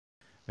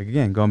Like,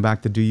 again, going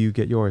back to do you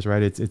get yours,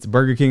 right? It's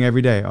Burger King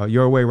every day,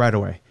 your way, right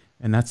away.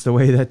 And that's the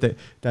way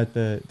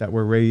that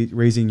we're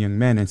raising young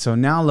men. And so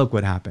now look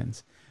what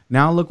happens.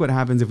 Now look what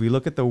happens if we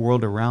look at the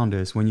world around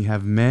us when you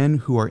have men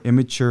who are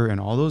immature in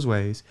all those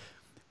ways.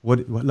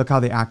 Look how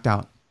they act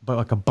out, but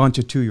like a bunch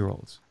of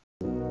 2-year-olds.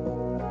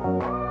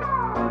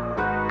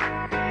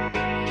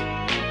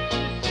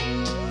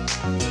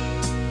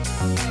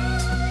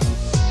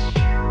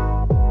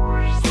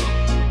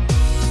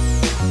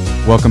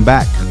 Welcome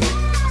back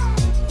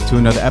to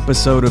another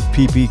episode of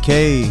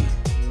PPK.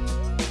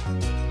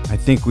 I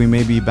think we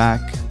may be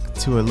back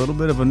to a little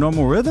bit of a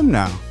normal rhythm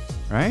now,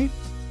 right?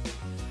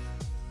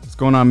 What's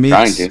going on,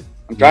 Meeks?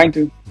 I'm trying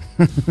to.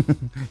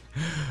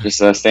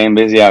 Just staying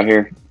busy out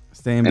here.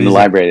 In the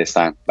library this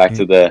time. Back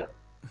to the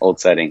old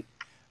setting.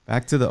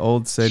 Back to the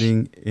old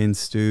setting in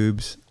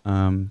Stubes.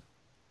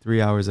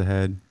 3 hours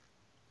ahead.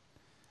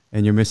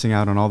 And you're missing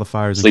out on all the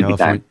fires in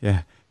California. Time.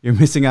 Yeah, you're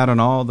missing out on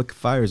all the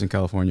fires in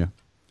California.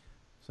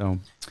 So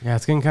yeah,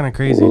 it's getting kind of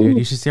crazy, dude.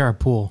 You should see our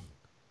pool.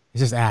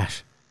 It's just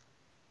ash.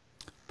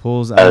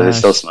 Pool's ash. It's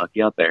still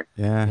smoky out there.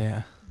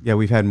 Yeah.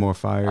 We've had more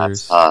fires.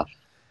 That's tough.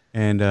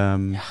 And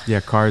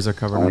cars are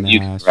covered in you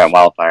ash. Prevent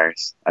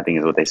wildfires, I think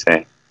is what they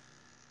say.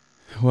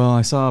 Well,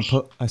 I saw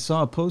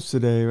a post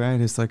today,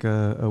 right? It's like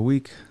a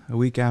week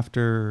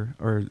after,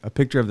 or a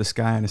picture of the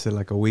sky, and it said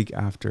like a week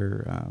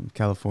after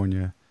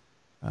California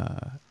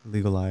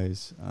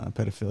legalized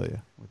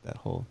pedophilia with that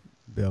whole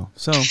bill.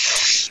 So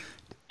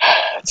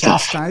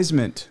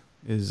chastisement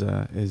is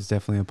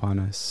definitely upon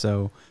us.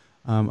 So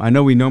I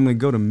know we normally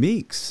go to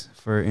Meeks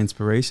for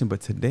inspiration,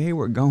 but today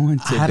we're going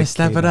to. I had to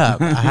step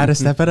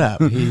it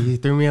up. He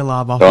threw me a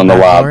lob off the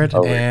backboard,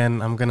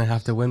 and I'm gonna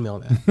have to windmill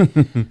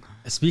that.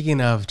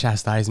 Speaking of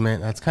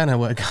chastisement, that's kind of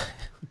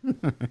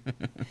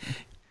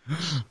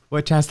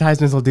what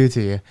chastisements will do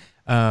to you.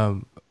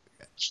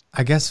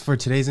 I guess for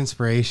today's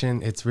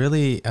inspiration, it's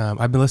really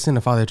I've been listening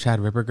to Father Chad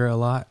Ripperger a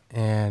lot,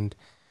 and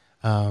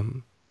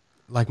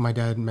like my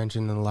dad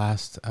mentioned in the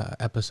last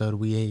episode,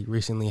 we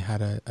recently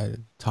had a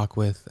talk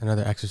with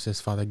another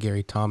exorcist, Father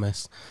Gary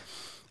Thomas,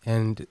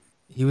 and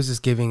he was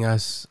just giving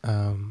us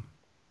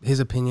his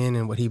opinion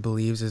and what he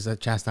believes is a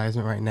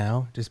chastisement right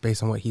now, just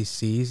based on what he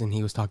sees. And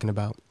he was talking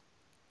about,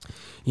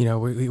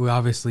 we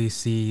obviously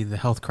see the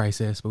health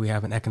crisis, but we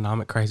have an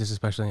economic crisis,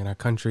 especially in our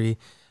country.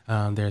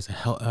 There's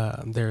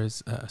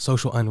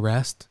social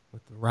unrest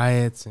with the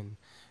riots and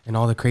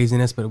all the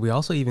craziness, but we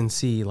also even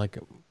see like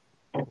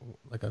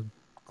a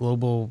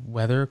global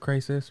weather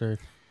crisis, or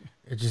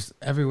just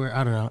everywhere.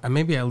 I don't know.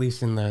 Maybe at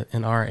least in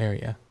our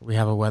area, we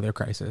have a weather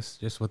crisis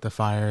just with the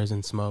fires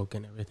and smoke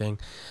and everything.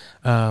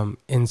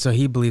 And so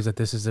he believes that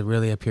this is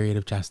really a period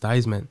of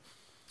chastisement.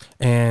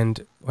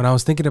 And when I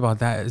was thinking about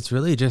that, it's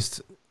really just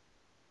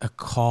a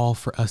call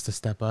for us to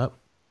step up.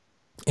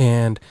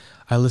 And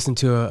I listened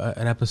to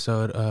an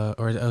episode,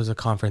 or it was a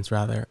conference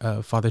rather,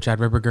 of Father Chad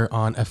Ripperger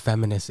on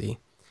effeminacy.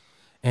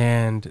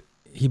 And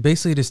he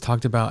basically just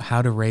talked about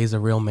how to raise a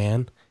real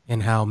man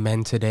and how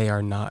men today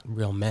are not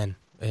real men.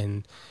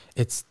 And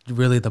it's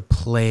really the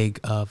plague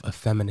of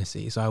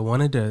effeminacy. So I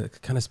wanted to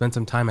kind of spend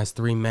some time as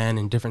three men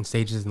in different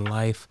stages in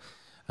life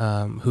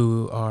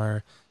who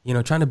are,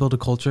 trying to build a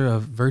culture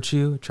of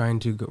virtue, trying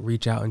to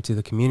reach out into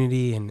the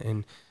community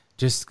and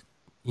just,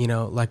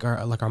 like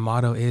our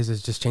motto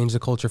is just change the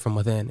culture from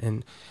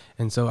within.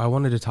 And so I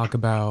wanted to talk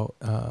about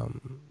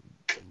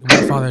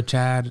what Father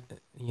Chad,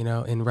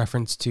 in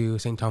reference to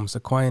St. Thomas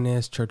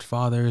Aquinas, church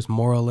fathers,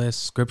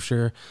 moralists,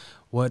 scripture.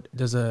 What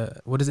does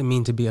it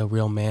mean to be a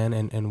real man,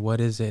 and what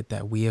is it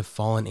that we have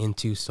fallen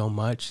into so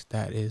much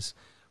that is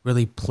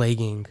really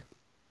plaguing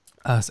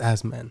us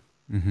as men?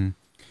 Mm-hmm.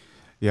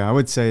 Yeah, I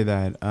would say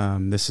that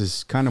this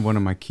is kind of one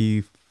of my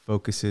key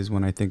focuses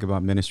when I think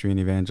about ministry and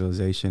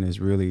evangelization,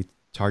 is really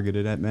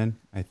targeted at men.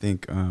 I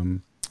think,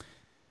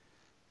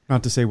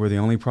 not to say we're the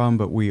only problem,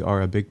 but we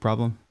are a big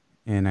problem.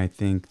 And I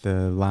think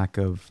the lack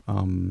of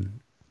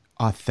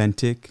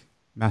authentic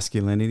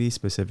masculinity,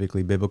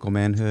 specifically biblical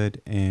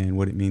manhood, and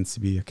what it means to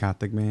be a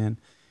Catholic man,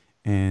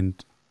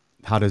 and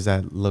how does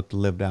that look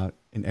lived out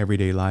in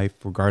everyday life,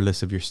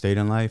 regardless of your state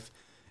in life,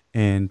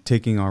 and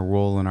taking our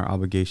role and our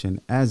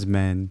obligation as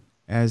men,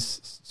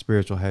 as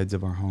spiritual heads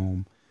of our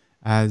home,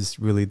 as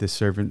really the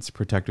servants,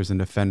 protectors, and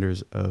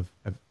defenders of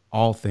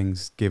all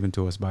things given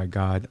to us by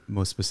God,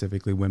 most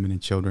specifically women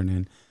and children,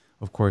 and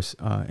of course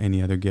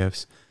any other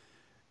gifts.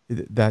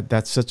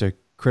 That's such a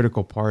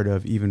critical part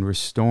of even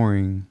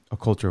restoring a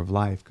culture of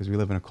life, because we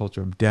live in a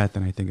culture of death,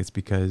 and I think it's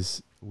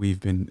because we've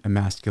been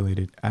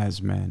emasculated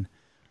as men.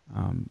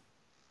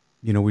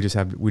 We just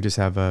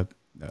have a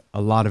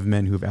lot of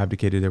men who've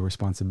abdicated their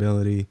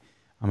responsibility.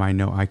 I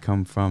know I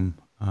come from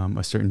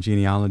a certain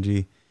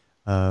genealogy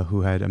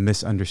who had a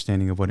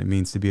misunderstanding of what it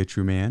means to be a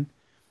true man,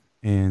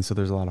 and so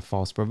there's a lot of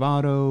false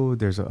bravado.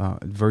 There's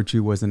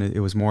virtue wasn't it?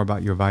 It was more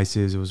about your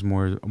vices. It was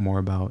more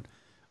about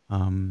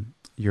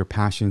your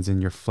passions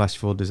and your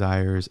fleshful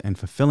desires and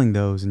fulfilling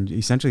those, and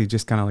essentially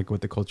just kind of like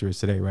what the culture is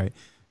today, right?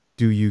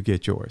 Do you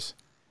get yours?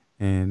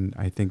 And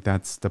I think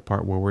that's the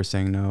part where we're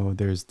saying no.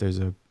 There's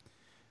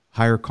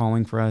higher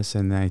calling for us.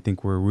 And I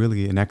think we're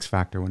really an X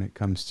factor when it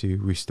comes to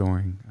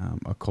restoring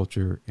a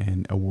culture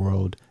and a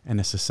world and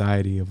a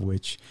society of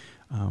which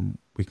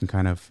we can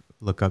kind of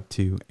look up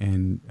to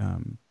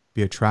and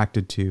be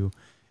attracted to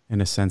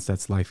in a sense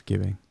that's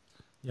life-giving.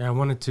 Yeah, I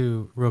wanted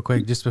to, real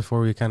quick, just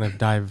before we kind of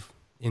dive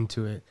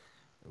into it,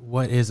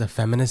 what is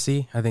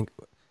effeminacy? I think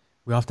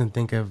we often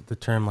think of the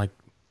term like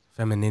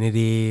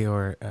femininity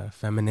or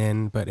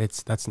feminine, but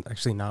that's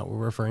actually not what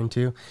we're referring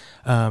to.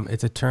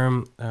 It's a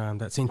term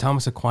that St.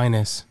 Thomas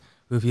Aquinas,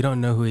 who, if you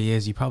don't know who he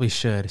is, you probably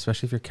should,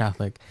 especially if you're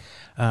Catholic,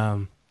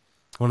 one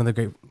of the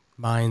great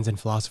minds and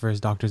philosophers,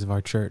 doctors of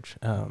our church.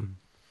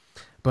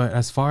 But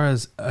as far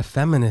as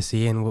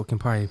effeminacy, and we can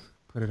probably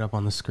put it up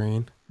on the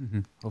screen,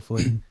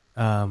 hopefully,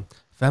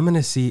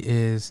 effeminacy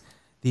is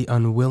the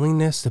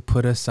unwillingness to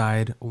put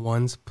aside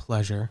one's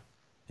pleasure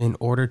in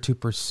order to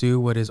pursue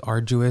what is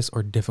arduous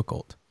or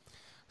difficult.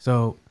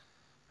 So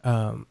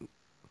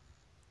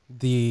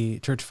the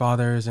church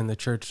fathers and the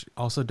church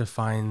also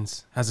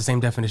has the same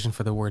definition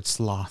for the word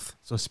sloth.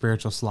 So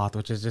spiritual sloth,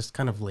 which is just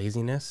kind of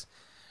laziness.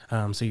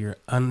 So you're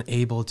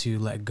unable to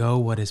let go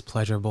what is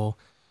pleasurable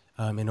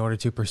in order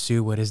to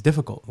pursue what is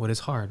difficult, what is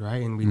hard,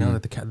 right? And we know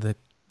that the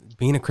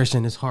being a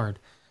Christian is hard.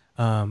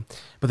 But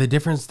the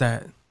difference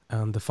that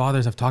the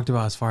fathers have talked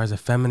about as far as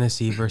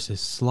effeminacy versus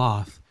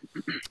sloth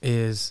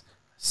is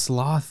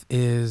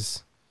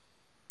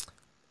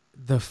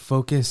the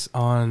focus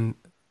on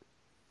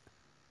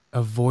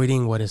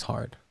avoiding what is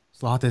hard.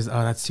 Sloth is,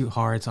 oh, that's too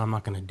hard, so I'm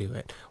not going to do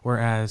it.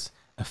 Whereas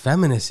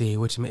effeminacy,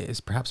 which is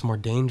perhaps more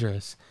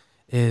dangerous,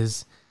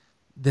 is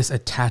this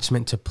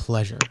attachment to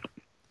pleasure,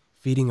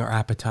 feeding our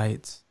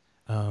appetites,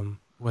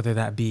 whether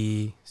that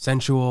be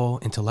sensual,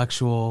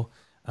 intellectual,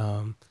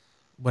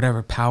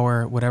 whatever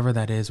power, whatever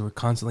that is, we're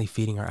constantly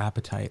feeding our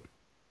appetite.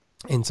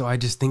 And so I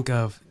just think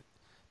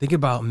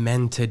about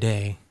men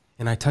today,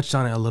 and I touched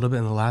on it a little bit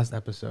in the last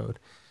episode.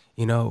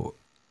 You know,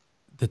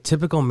 the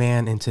typical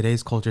man in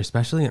today's culture,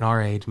 especially in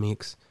our age,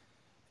 Meeks,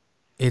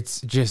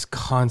 it's just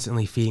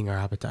constantly feeding our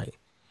appetite.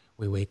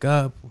 We wake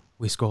up,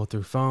 we scroll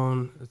through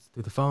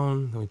the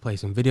phone, then we play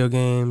some video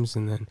games,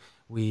 and then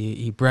we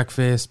eat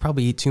breakfast,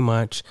 probably eat too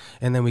much,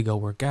 and then we go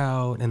work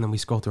out, and then we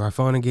scroll through our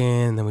phone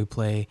again, and then we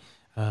play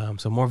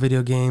some more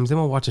video games, then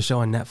we'll watch a show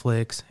on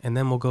Netflix, and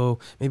then we'll go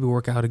maybe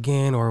work out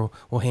again, or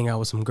we'll hang out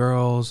with some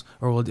girls,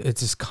 or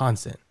it's just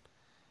constant.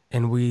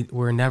 And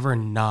we're never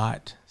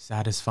not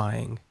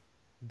satisfying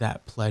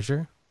that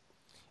pleasure.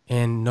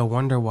 And no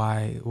wonder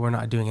why we're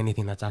not doing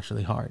anything that's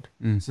actually hard.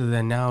 So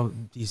then now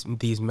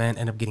these men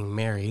end up getting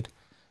married,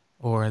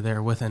 or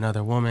they're with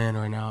another woman,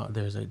 or now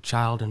there's a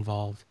child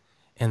involved,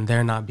 and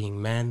they're not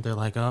being men. They're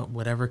like, oh,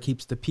 whatever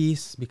keeps the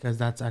peace, because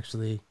that's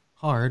actually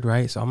hard,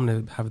 right? So I'm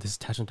going to have this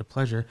attachment to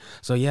pleasure.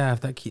 So yeah,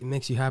 if that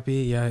makes you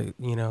happy, yeah,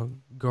 you know,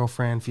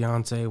 girlfriend,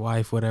 fiance,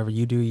 wife, whatever,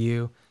 you do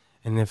you.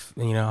 And if,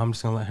 you know, I'm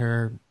just going to let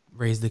her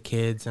raise the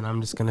kids, and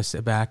I'm just going to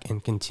sit back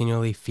and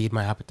continually feed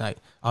my appetite.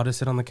 I'll just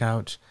sit on the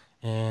couch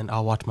and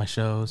I'll watch my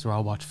shows, or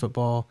I'll watch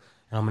football,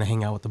 and I'm going to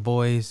hang out with the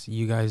boys.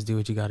 You guys do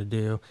what you got to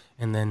do.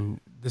 And then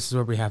this is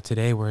what we have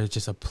today, where it's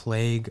just a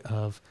plague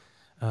of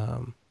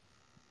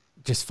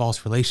just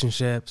false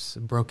relationships,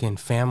 broken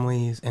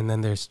families, and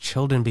then there's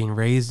children being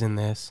raised in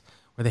this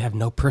where they have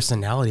no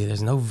personality.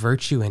 There's no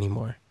virtue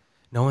anymore.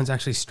 No one's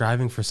actually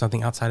striving for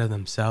something outside of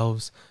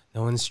themselves.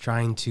 No one's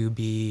trying to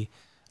be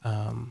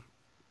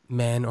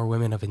men or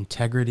women of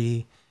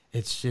integrity.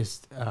 It's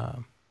just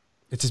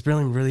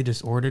really, really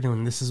disordered.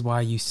 And this is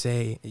why you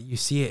see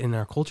it in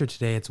our culture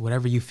today. It's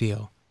whatever you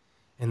feel.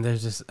 And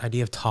there's this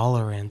idea of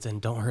tolerance and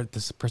don't hurt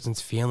this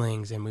person's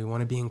feelings. And we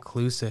want to be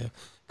inclusive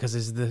because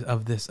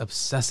of this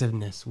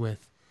obsessiveness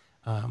with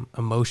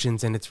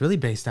emotions. And it's really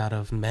based out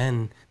of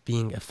men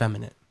being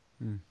effeminate.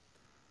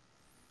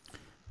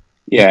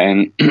 Yeah.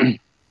 And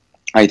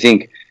I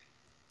think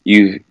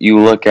you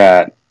look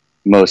at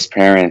most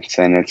parents,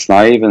 and it's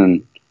not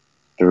even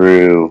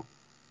through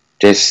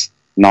just,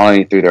 not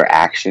only through their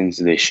actions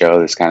do they show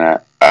this kind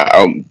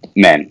of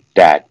men,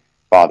 dad,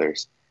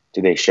 fathers,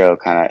 do they show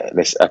kind of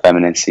this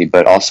effeminacy,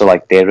 but also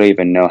like they don't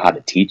even know how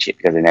to teach it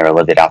because they never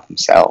lived it out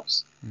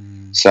themselves.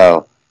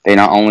 So they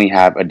not only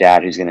have a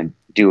dad who's going to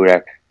do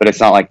whatever, but it's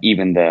not like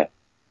even the,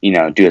 you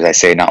know, do as I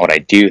say, not what I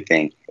do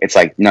thing. It's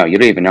like, no, you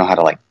don't even know how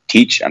to like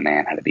teach a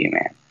man how to be a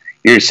man.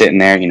 You're just sitting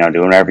there, you know,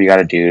 doing whatever you got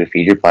to do to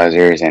feed your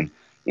pleasures, and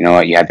you know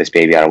what, you had this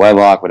baby out of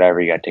wedlock,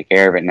 whatever, you got to take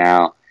care of it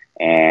now.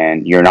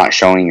 And you're not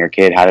showing your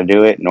kid how to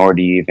do it, nor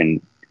do you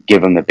even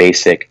give them the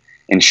basic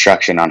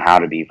instruction on how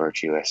to be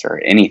virtuous or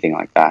anything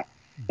like that.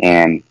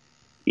 And,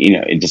 you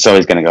know, it's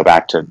always going to go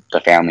back to the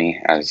family,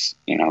 as,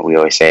 you know, we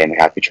always say in the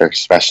Catholic Church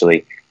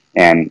especially.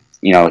 And,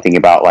 you know, think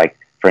about, like,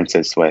 for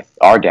instance, with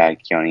our dad,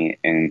 Keone,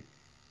 and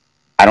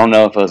I don't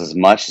know if it was as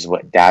much as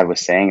what dad was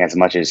saying, as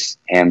much as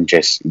him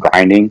just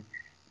grinding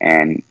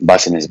and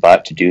busting his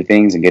butt to do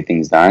things and get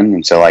things done.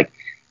 And so, like,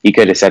 he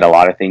could have said a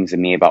lot of things to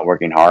me about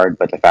working hard,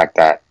 but the fact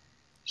that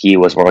he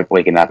was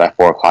waking up at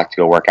 4 o'clock to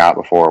go work out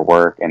before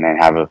work, and then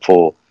have a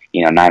full,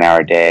 you know,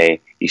 9-hour day,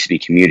 used to be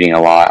commuting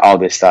a lot, all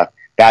this stuff,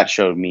 that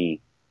showed me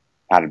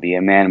how to be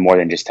a man more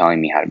than just telling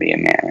me how to be a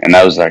man. And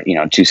those are,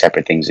 two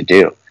separate things to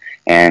do.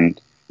 And,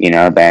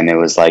 then it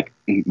was like,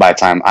 by the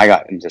time I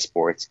got into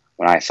sports,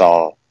 when I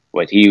saw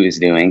what he was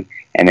doing,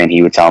 and then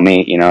he would tell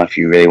me, if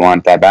you really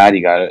want that bad,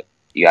 you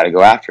gotta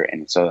go after it.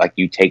 And so like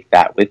you take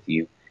that with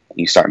you and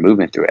you start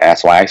moving through it.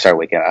 That's why I started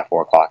waking up at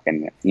 4:00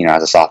 and,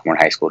 as a sophomore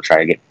in high school, try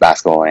to get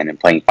basketball in and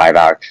playing 5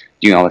 hours,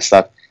 doing all this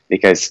stuff,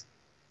 because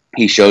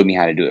he showed me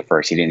how to do it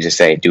first. He didn't just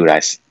say, do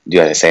as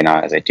I say,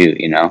 not as I do,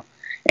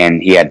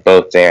 and he had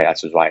both there.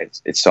 That's why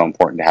it's so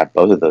important to have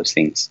both of those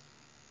things.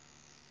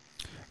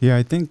 Yeah.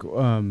 I think,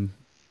 when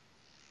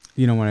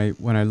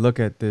I look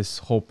at this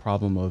whole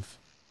problem of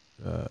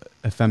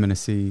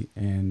effeminacy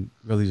and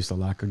really just a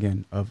lack,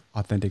 again, of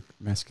authentic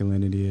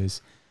masculinity,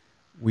 is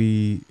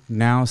we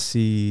now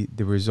see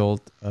the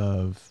result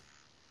of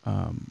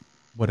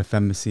what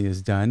effeminacy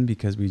has done,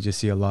 because we just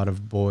see a lot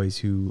of boys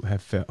who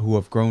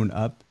have grown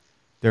up.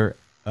 They're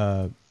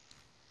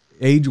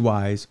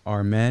age-wise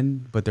are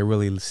men, but they're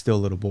really still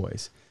little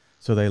boys.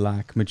 So they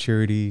lack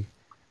maturity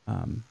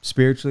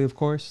spiritually, of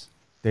course.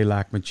 They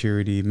lack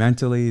maturity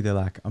mentally. They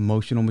lack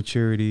emotional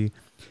maturity.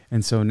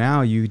 And so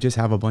now you just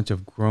have a bunch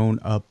of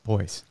grown-up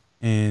boys.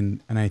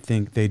 And I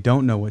think they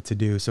don't know what to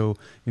do. So,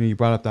 you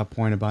brought up that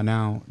point about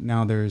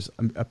now there's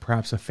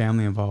perhaps a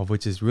family involved,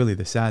 which is really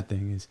the sad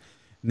thing, is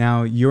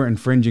now you're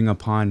infringing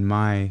upon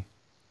my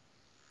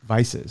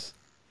vices.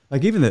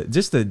 Like even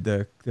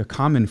the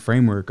common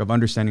framework of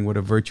understanding what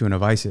a virtue and a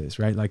vice is,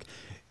 right? Like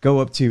go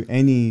up to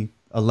any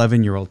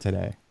 11-year-old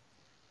today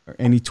or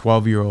any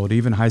 12-year-old,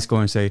 even high school,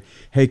 and say,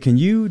 hey, can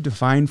you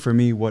define for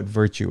me what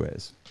virtue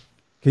is?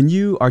 Can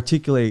you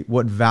articulate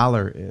what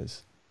valor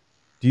is?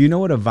 Do you know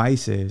what a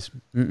vice is?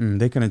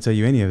 They couldn't tell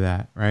you any of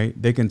that, right?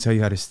 They can tell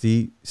you how to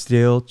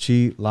steal,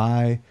 cheat,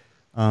 lie,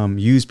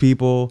 use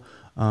people,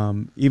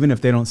 even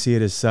if they don't see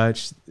it as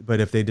such. But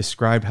if they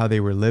described how they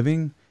were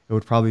living, it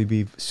would probably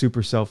be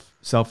super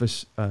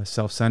selfish,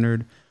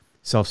 self-centered,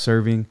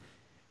 self-serving.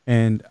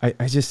 And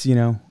I just,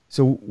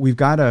 so we've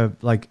got to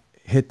like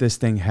hit this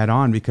thing head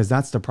on, because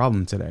that's the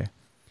problem today.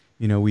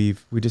 We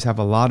just have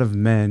a lot of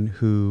men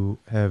who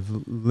have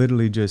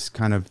literally just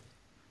kind of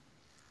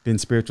been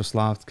spiritual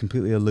sloths,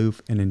 completely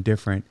aloof and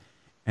indifferent,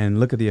 and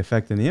look at the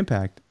effect and the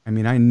impact. I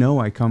mean, I know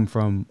I come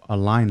from a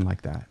line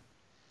like that,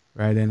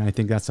 right? And I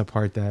think that's the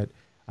part that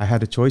I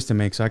had a choice to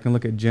make. So I can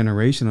look at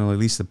generational, at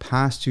least the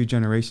past 2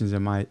 generations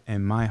in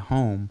my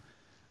home,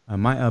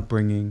 my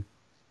upbringing,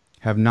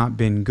 have not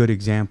been good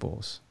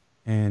examples.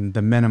 And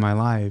the men in my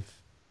life,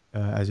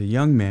 as a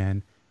young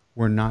man,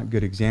 were not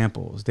good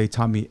examples. They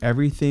taught me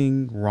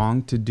everything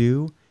wrong to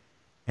do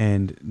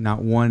and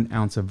not 1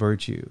 ounce of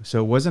virtue.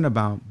 So it wasn't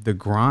about the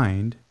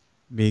grind,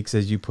 Meeks,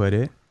 as you put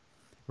it,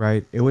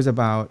 right? It was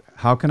about,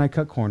 how can I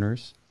cut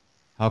corners?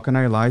 How can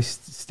I lie,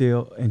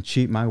 steal, and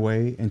cheat my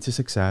way into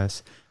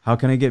success? How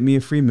can I get me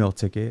a free meal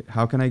ticket?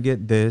 How can I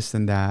get this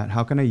and that?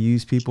 How can I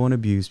use people and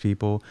abuse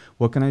people?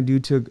 What can I do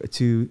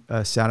to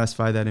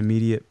satisfy that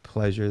immediate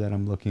pleasure that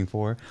I'm looking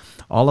for?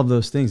 All of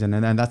those things. And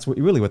that's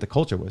really what the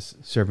culture was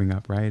serving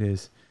up, right?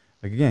 Is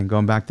like, again,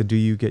 going back to, do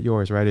you get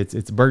yours, right?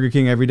 It's Burger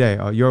King every day,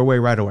 your way,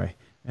 right away.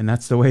 And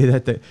that's the way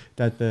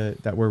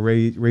that we're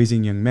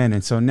raising young men.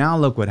 And so now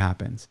look what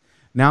happens.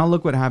 Now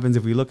look what happens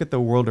if we look at the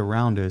world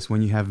around us,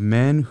 when you have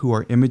men who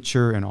are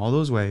immature in all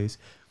those ways.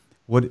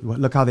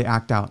 Look how they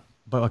act out,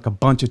 but like a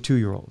bunch of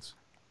 2-year-olds,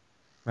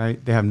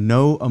 right? They have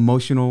no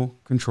emotional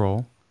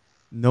control,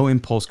 no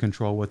impulse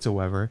control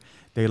whatsoever.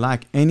 They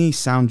lack any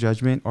sound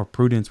judgment or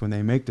prudence when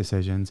they make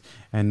decisions.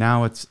 And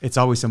now it's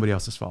always somebody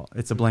else's fault.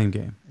 It's a blame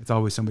game. It's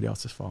always somebody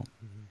else's fault.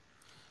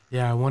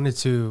 Yeah, I wanted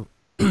to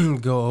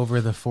go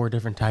over the 4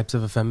 different types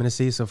of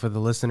effeminacy. So for the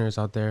listeners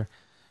out there,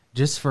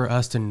 just for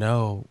us to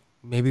know,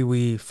 maybe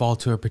we fall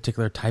to a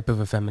particular type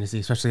of effeminacy,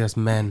 especially as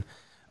men,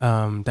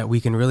 that we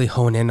can really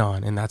hone in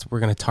on, and that's what we're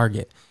going to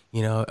target.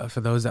 For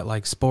those that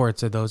like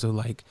sports, or those who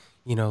like,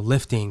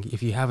 lifting,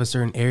 if you have a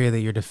certain area that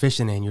you're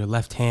deficient in, your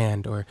left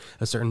hand or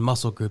a certain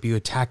muscle group, you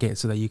attack it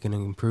so that you can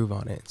improve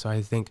on it. So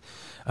I think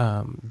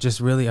just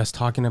really us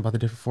talking about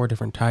the 4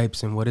 different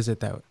types, and what is it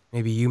that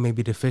maybe you may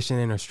be deficient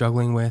in or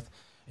struggling with,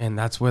 and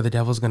that's where the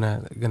devil's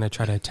gonna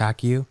try to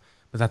attack you.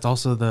 But that's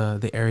also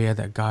the area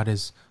that God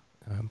is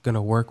going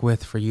to work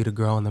with for you to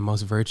grow in the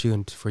most virtue,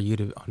 and for you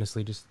to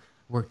honestly just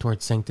work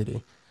towards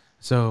sanctity.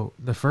 So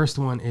the first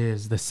one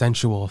is the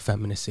sensual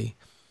effeminacy.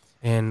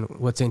 And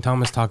what St.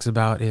 Thomas talks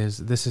about is,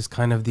 this is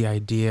kind of the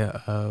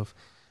idea of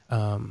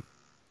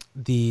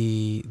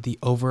the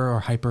over or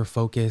hyper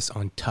focus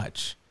on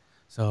touch.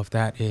 So if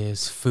that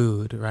is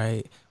food,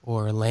 right,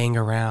 or laying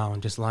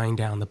around, just lying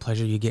down, the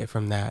pleasure you get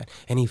from that,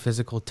 any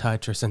physical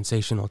touch or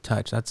sensational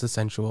touch, that's the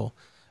sensual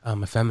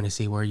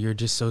effeminacy, where you're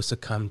just so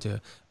succumbed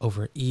to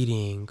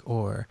overeating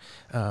or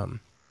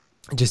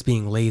just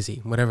being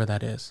lazy, whatever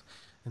that is.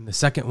 And the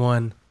second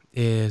one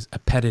is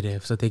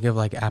appetitive. So think of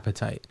like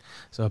appetite.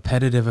 So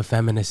appetitive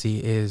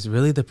effeminacy is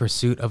really the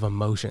pursuit of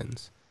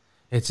emotions.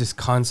 It's just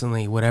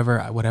constantly whatever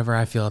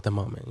I feel at the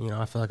moment.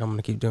 I feel like I'm going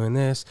to keep doing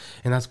this.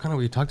 And that's kind of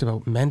what we talked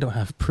about. Men don't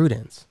have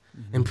prudence.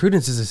 Mm-hmm. And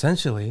prudence is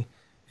essentially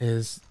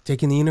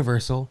taking the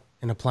universal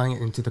and applying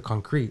it into the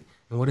concrete.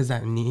 And what does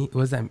that need?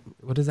 What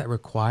does that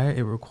require?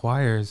 It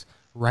requires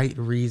right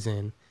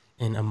reason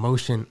and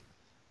emotion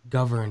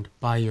governed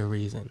by your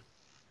reason.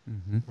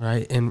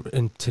 Right.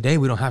 And today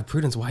we don't have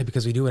prudence. Why?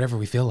 Because we do whatever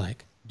we feel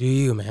like. Do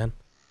you, man?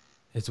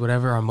 It's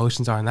whatever our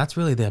emotions are. And that's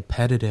really the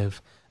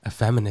appetitive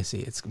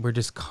effeminacy. We're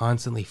just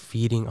constantly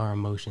feeding our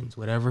emotions,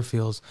 whatever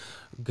feels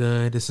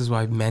good. This is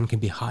why men can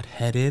be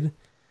hot-headed.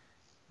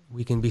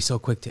 We can be so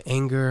quick to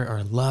anger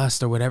or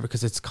lust or whatever,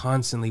 because it's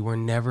constantly, we're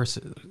never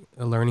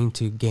learning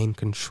to gain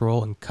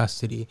control and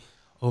custody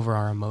over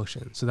our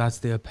emotions. So that's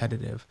the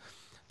appetitive.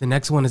 The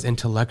next one is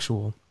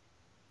intellectual.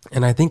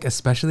 And I think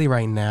especially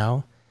right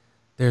now,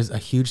 there's a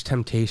huge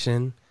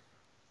temptation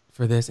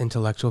for this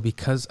intellectual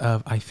because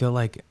of, I feel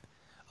like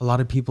a lot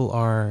of people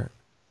are,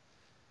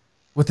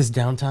 with this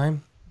downtime,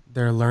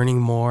 they're learning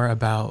more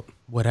about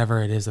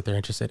whatever it is that they're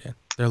interested in.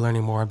 They're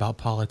learning more about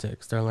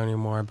politics. They're learning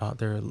more about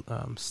their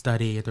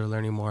study. They're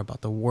learning more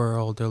about the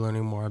world. They're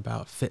learning more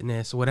about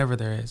fitness, whatever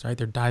there is, right?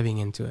 They're diving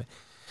into it.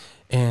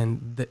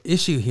 And the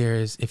issue here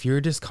is if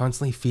you're just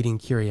constantly feeding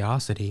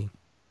curiosity,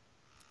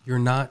 you're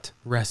not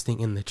resting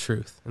in the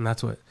truth. And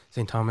that's what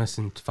St. Thomas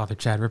and Father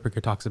Chad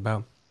Ripperger talks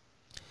about,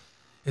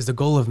 is the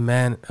goal of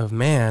man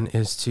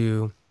is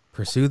to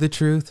pursue the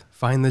truth,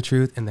 find the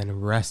truth, and then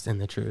rest in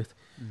the truth.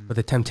 But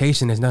the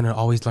temptation is no,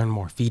 always learn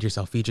more. Feed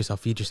yourself, feed yourself,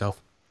 feed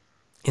yourself.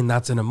 And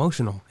that's an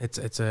emotional. It's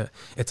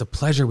a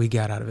pleasure we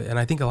get out of it. And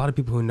I think a lot of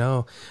people who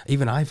know,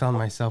 even I found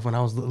myself when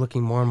I was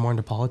looking more and more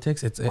into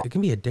politics, it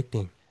can be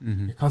addicting.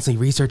 You're constantly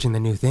researching the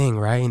new thing,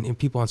 right? And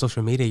people on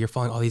social media, you're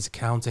following all these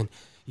accounts and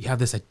you have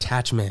this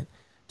attachment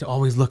to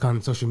always look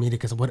on social media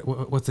because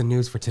what's the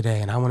news for today?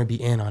 And I want to be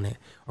in on it.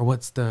 Or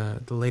what's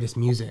the latest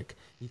music?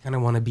 You kind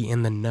of want to be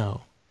in the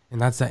know.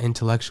 And that's that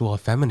intellectual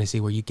effeminacy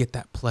where you get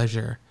that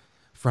pleasure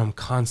from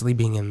constantly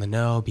being in the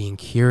know, being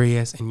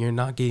curious, and you're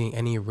not getting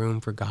any room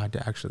for God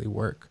to actually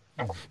work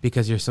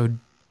because you're so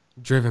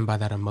driven by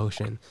that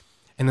emotion.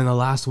 And then the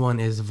last one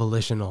is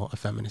volitional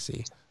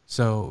effeminacy.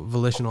 So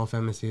volitional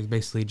effeminacy is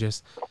basically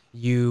just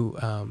you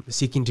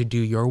seeking to do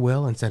your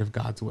will instead of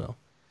God's will.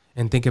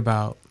 And think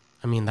about,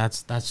 I mean,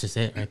 that's just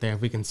it right there.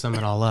 If we can sum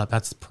it all up,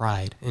 that's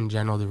pride in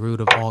general. The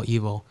root of all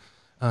evil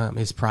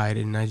is pride.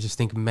 And I just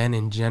think men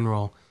in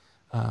general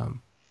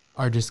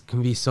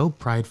can be so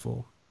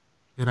prideful.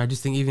 And I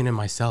just think even in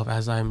myself,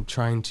 as I'm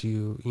trying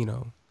to,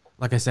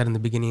 like I said in the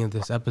beginning of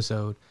this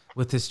episode,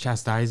 with this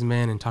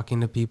chastisement and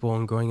talking to people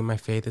and growing in my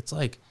faith, it's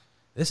like,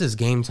 this is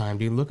game time,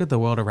 dude. Look at the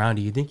world around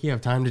you. You think you have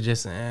time to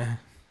just,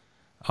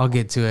 I'll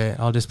get to it.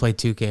 I'll just play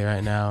 2K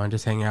right now and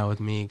just hang out with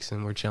Meeks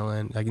and we're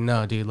chilling. Like,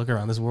 no, dude, look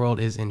around. This world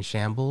is in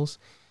shambles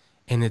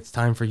and it's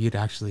time for you to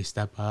actually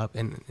step up.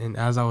 And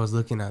as I was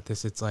looking at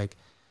this, it's like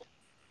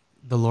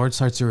the Lord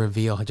starts to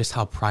reveal just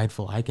how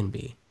prideful I can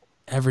be.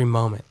 Every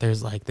moment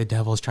there's like the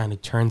devil's trying to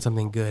turn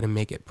something good and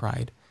make it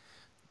pride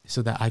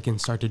so that I can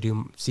start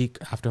to seek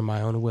after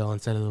my own will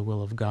instead of the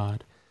will of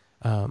God.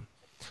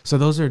 So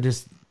those are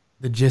just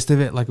the gist of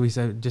it. Like we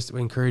said, just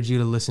encourage you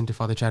to listen to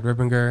Father Chad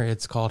Ripperger.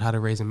 It's called How to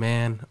Raise a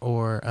Man,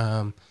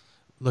 or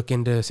look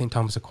into St.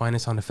 Thomas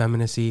Aquinas on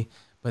effeminacy.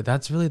 But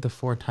that's really the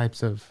 4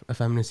 types of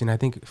effeminacy. And I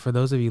think for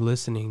those of you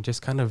listening,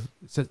 just kind of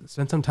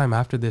spend some time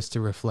after this to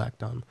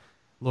reflect on,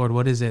 Lord,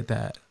 what is it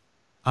that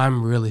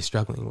I'm really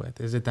struggling with?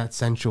 Is it that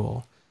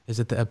sensual? Is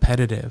it the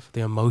appetitive,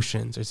 the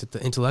emotions? Or is it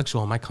the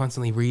intellectual? Am I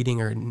constantly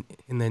reading or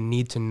in the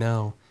need to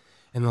know?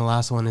 And the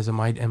last one is, am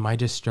I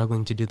just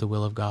struggling to do the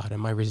will of God?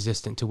 Am I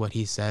resistant to what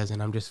he says?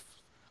 And I'm just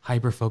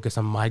hyper focused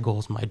on my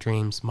goals, my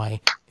dreams, my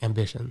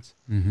ambitions.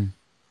 Mm-hmm.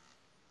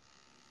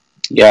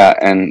 Yeah.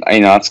 And,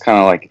 that's kind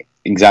of like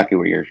exactly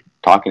what you're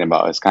talking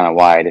about. It's kind of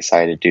why I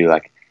decided to do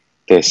like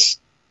this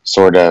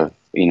sort of,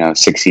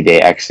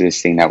 60-day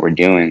Exodus thing that we're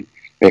doing,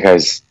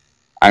 because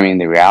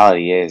the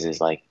reality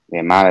is like the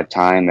amount of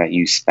time that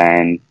you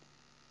spend,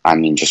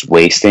 just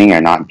wasting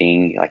or not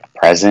being like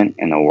present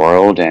in the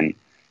world. And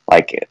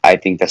like, I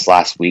think this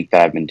last week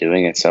that I've been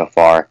doing it so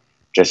far,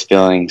 just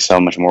feeling so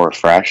much more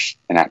refreshed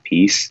and at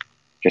peace,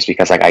 just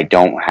because like, I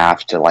don't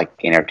have to like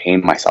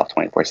entertain myself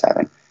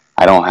 24/7.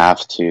 I don't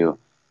have to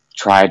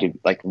try to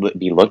like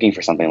be looking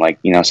for something like,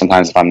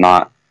 sometimes if I'm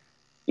not,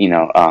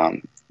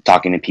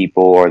 talking to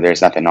people or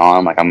there's nothing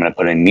on, like I'm going to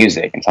put in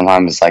music. And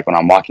sometimes it's like when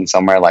I'm walking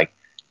somewhere, like,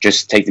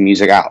 just take the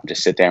music out,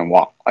 just sit there and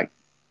walk. Like,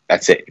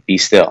 that's it. Be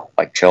still,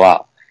 like chill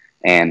out.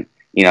 And,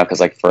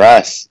 cause like for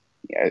us,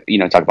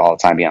 talk about all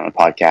the time being on the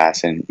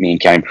podcast and me and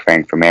Kelly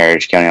preparing for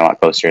marriage. Kelly a lot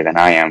closer than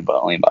I am,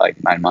 but only about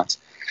like 9 months.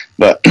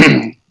 But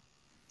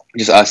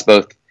just us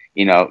both,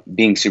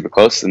 being super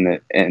close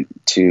and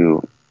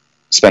to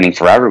spending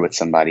forever with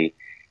somebody.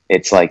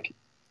 It's like,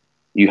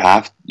 you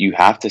have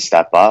to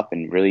step up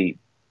and really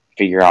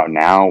figure out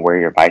now where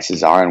your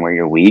vices are and where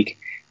you're weak.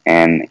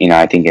 And,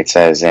 I think it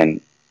says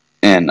in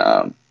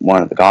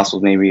one of the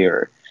Gospels maybe,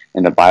 or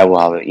in the Bible,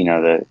 how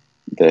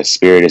the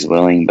spirit is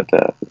willing, but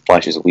the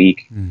flesh is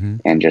weak. Mm-hmm.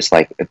 And just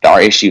like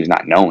our issue is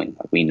not knowing.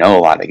 Like, we know a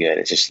lot of good.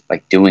 It's just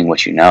like doing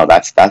what you know.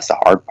 That's the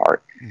hard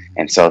part. Mm-hmm.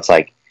 And so it's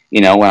like,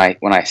 when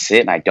I sit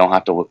and I don't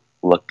have to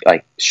look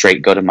like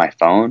straight, go to my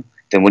phone,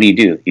 then what do?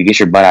 You get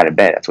your butt out of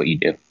bed. That's what you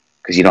do,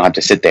 because you don't have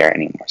to sit there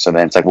anymore. So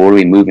then it's like, well, what are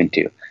we moving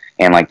to?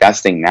 And like,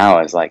 that's the thing now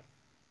is like,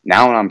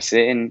 now when I'm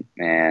sitting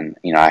and,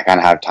 you know, I kind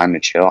of have time to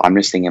chill, I'm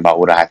just thinking about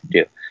what I have to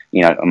do.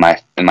 You know, am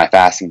I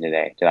fasting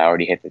today? Did I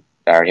already hit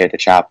the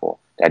chapel?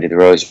 Did I do the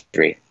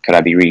rosary? Could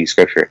I be reading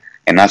scripture?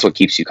 And that's what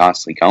keeps you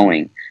constantly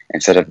going,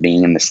 instead of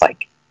being in this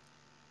like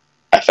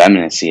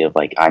effeminacy of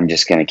like, I'm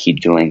just going to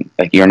keep doing,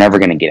 like, you're never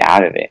going to get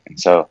out of it. And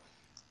so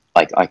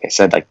like I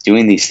said, like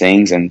doing these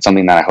things, and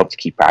something that I hope to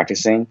keep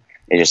practicing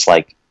is just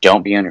like,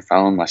 don't be on your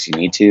phone unless you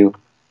need to.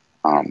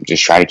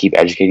 Just try to keep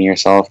educating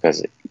yourself,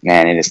 because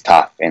man, it is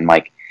tough. And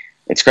like,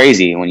 it's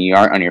crazy when you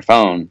aren't on your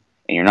phone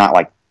and you're not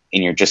like,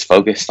 and you're just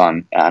focused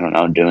on, I don't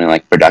know, doing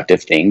like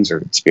productive things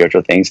or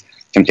spiritual things.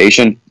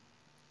 Temptation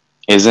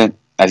isn't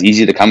as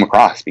easy to come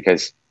across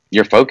because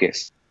you're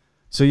focused.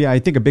 So yeah, I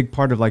think a big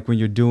part of like when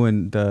you're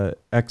doing the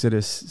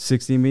Exodus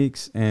 60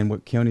 weeks and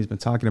what Keone's been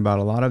talking about,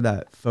 a lot of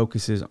that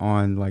focuses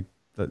on like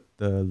the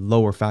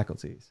lower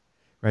faculties,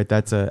 right?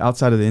 That's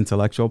outside of the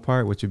intellectual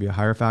part, which would be a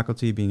higher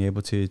faculty, being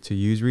able to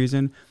use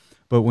reason.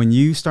 But when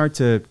you start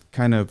to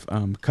kind of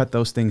cut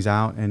those things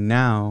out, and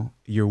now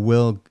your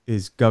will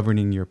is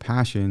governing your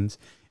passions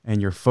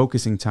and you're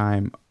focusing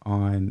time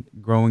on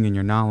growing in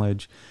your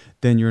knowledge,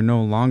 then you're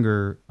no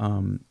longer,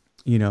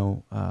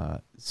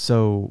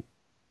 so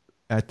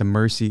at the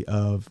mercy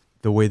of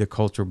the way the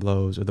culture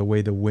blows or the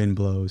way the wind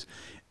blows,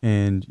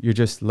 and you're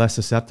just less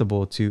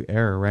susceptible to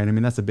error, right? I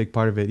mean, that's a big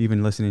part of it.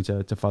 Even listening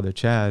to Father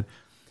Chad,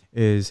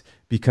 is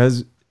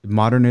because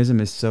modernism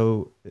is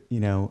so,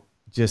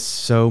 just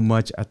so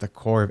much at the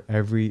core of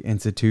every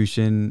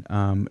institution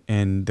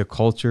and the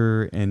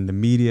culture and the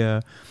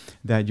media,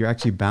 that you're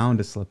actually bound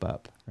to slip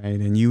up, right?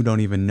 And you don't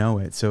even know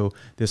it. So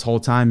this whole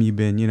time you've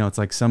been, it's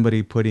like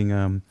somebody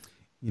putting,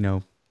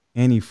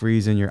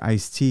 antifreeze in your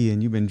iced tea,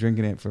 and you've been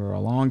drinking it for a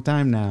long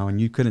time now,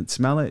 and you couldn't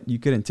smell it, you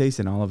couldn't taste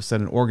it, and all of a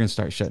sudden organs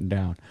start shutting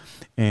down.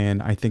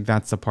 And I think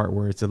that's the part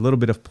where it's a little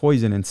bit of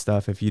poison and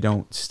stuff if you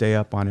don't stay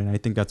up on it. And I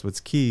think that's what's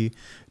key,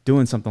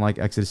 doing something like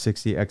Exodus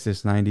 60,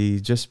 Exodus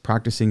 90, just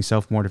practicing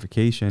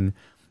self-mortification,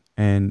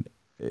 and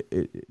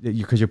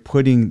because you're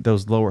putting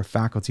those lower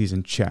faculties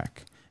in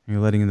check and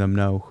you're letting them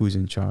know who's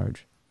in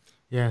charge.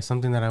 Yeah,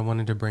 something that I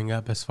wanted to bring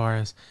up, as far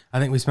as, I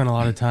think we spend a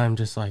lot of time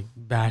just like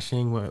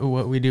bashing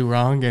what we do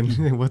wrong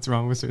and what's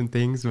wrong with certain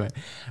things. But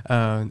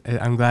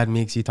I'm glad,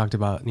 Meeks, you talked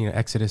about,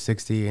 Exodus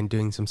 60 and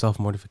doing some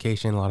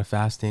self-mortification, a lot of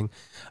fasting.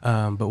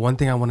 But one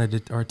thing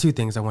two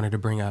things I wanted to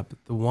bring up.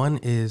 The one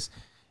is,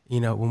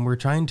 when we're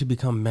trying to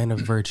become men of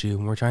virtue,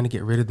 when we're trying to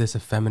get rid of this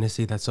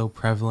effeminacy that's so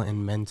prevalent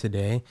in men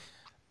today,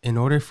 in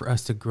order for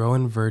us to grow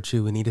in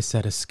virtue, we need to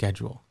set a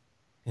schedule.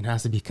 It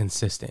has to be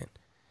consistent.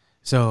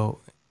 So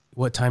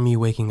what time are you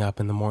waking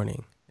up in the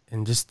morning?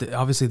 And just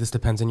obviously this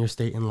depends on your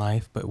state in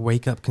life, but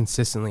wake up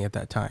consistently at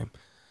that time,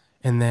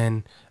 and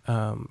then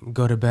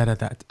go to bed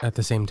at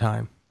the same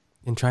time,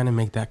 and trying to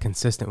make that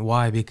consistent.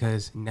 Why?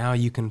 Because now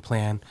you can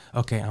plan,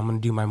 okay, I'm going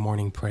to do my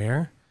morning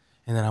prayer,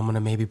 and then I'm going to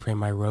maybe pray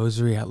my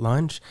rosary at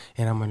lunch,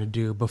 and I'm going to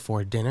do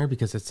before dinner,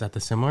 because it's at the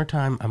similar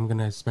time, I'm going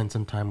to spend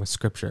some time with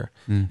scripture.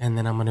 And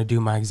then I'm going to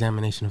do my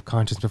examination of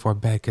conscience before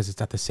bed, because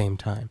it's at the same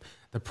time.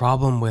 The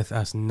problem with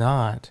us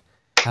not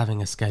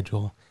having a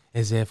schedule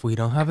is, if we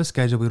don't have a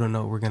schedule, we don't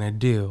know what we're going to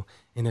do.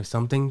 And if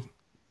something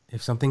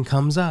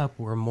comes up,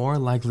 we're more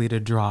likely to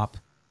drop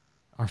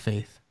our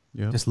faith.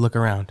 Yep. Just look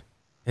around.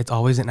 It's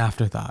always an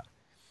afterthought.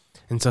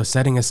 And so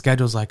setting a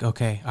schedule is like,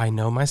 okay, I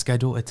know my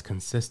schedule. It's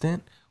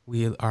consistent.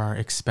 We are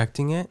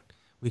expecting it.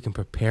 We can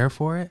prepare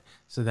for it,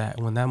 so that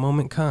when that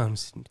moment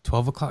comes,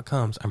 12 o'clock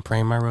comes, I'm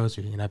praying my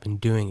rosary, and I've been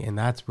doing it. And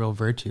that's real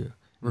virtue.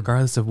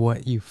 Regardless of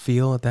what you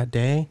feel at that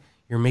day,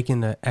 you're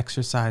making the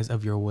exercise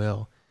of your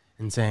will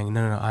and saying,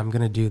 no, I'm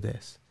going to do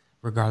this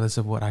regardless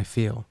of what I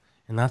feel.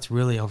 And that's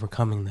really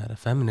overcoming that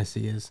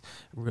effeminacy,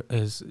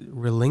 is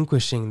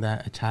relinquishing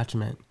that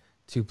attachment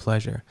to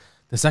pleasure.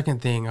 The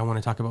second thing I want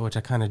to talk about, which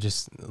I kind of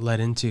just led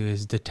into,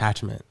 is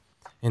detachment.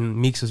 And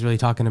Meeks was really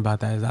talking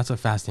about that. That's what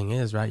fasting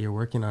is, right? You're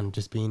working on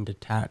just being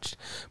detached.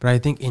 But I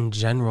think in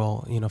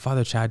general,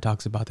 Father Chad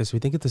talks about this. We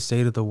think of the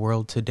state of the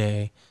world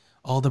today,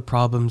 all the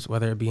problems,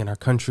 whether it be in our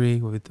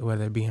country,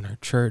 whether it be in our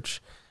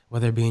church,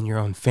 whether it be in your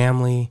own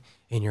family,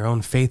 in your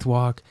own faith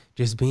walk,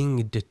 just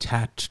being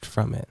detached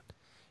from it.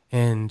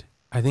 And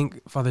I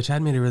think Father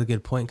Chad made a really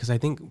good point, because I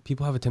think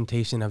people have a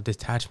temptation of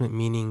detachment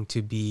meaning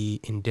to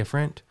be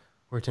indifferent,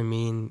 or to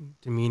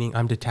meaning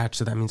I'm detached,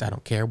 so that means I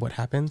don't care what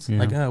happens. Yeah.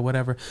 Like,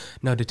 whatever.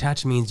 No,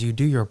 detached means you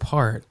do your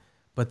part,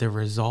 but the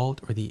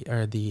result or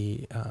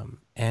the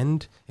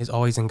end is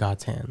always in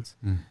God's hands.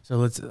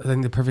 So I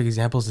think the perfect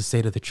example is the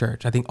state of the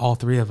church. I think all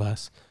three of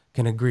us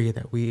can agree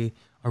that we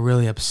are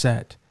really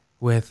upset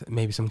with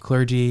maybe some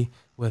clergy,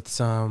 with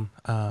some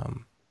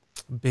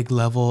big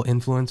level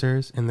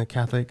influencers in the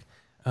Catholic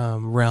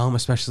realm,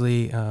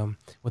 especially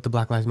with the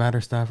Black Lives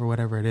Matter stuff or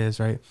whatever it is,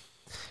 right?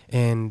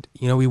 And,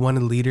 we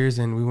wanted leaders,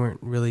 and we weren't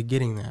really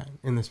getting that.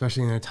 And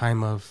especially in a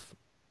time of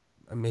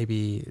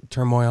maybe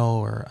turmoil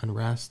or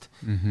unrest.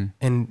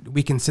 And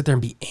we can sit there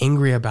and be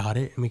angry about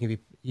it. And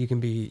you can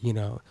be,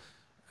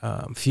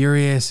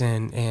 furious,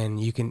 and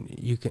you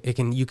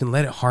can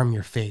let it harm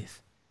your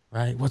faith,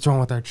 right? What's wrong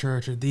with our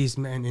church or these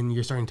men? And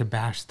you're starting to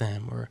bash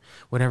them or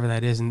whatever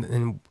that is.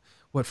 And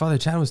what Father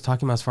Chad was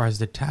talking about as far as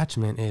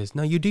detachment is,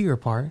 no, you do your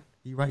part.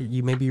 You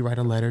write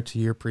a letter to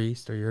your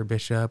priest or your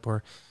bishop,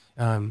 or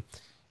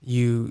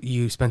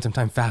you spend some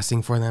time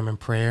fasting for them in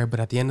prayer. But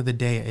at the end of the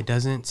day, it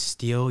doesn't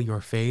steal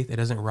your faith. It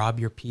doesn't rob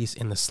your peace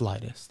in the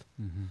slightest.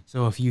 Mm-hmm.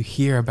 So if you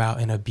hear about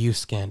an abuse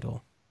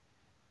scandal,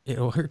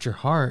 it'll hurt your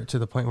heart to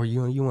the point where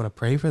you want to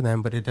pray for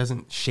them, but it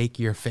doesn't shake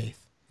your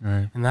faith.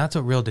 Right. And that's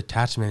what real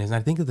detachment is. And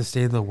I think of the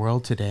state of the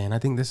world today, and I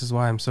think this is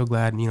why I'm so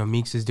glad,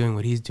 Meeks is doing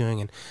what he's doing,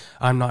 and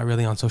I'm not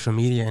really on social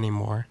media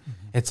anymore.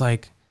 Mm-hmm. It's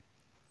like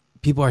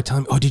people are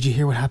telling me, oh, did you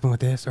hear what happened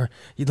with this? Or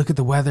you look at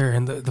the weather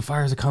and the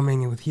fires are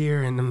coming with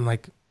here. And I'm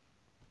like,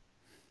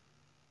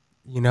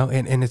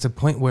 and it's a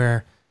point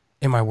where,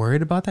 am I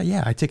worried about that?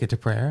 Yeah, I take it to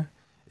prayer.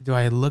 Do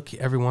I look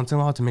every once in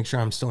a while to make sure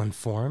I'm still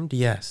informed?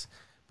 Yes.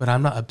 But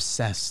I'm not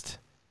obsessed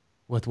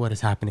with what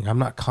is happening. I'm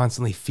not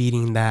constantly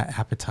feeding that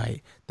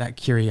appetite, that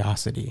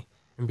curiosity,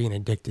 and being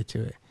addicted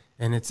to it.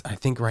 And I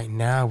think right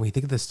now, we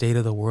think of the state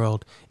of the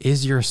world,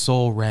 is your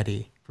soul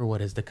ready for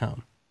what is to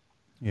come?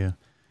 Yeah.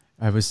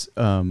 I just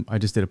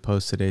did a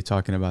post today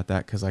talking about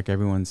that, because like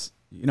everyone's,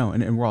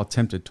 and we're all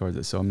tempted towards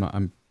it. So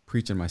I'm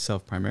preaching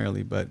myself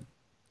primarily, but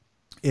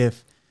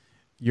if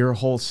your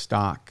whole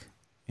stock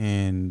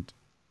and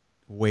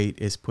weight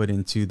is put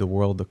into the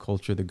world, the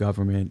culture, the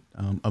government,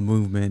 a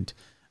movement,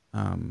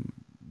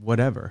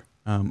 whatever,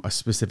 a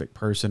specific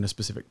person, a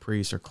specific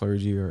priest or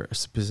clergy, or a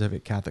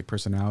specific Catholic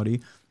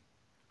personality,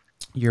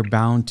 you're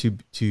bound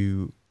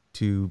to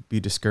be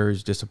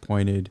discouraged,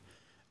 disappointed,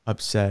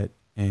 upset,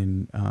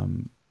 and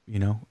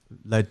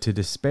led to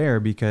despair,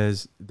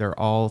 because they're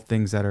all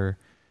things that are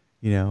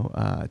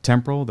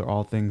temporal. They're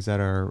all things that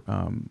are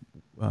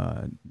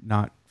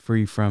not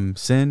free from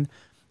sin.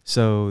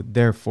 So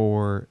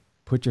therefore,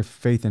 put your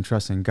faith and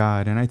trust in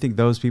God. And I think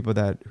those people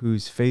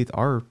whose faith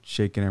are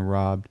shaken and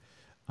robbed,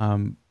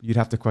 you'd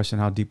have to question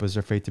how deep was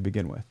their faith to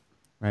begin with,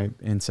 right?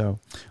 And so,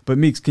 but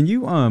Meeks, can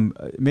you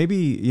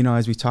maybe,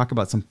 as we talk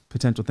about some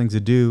potential things to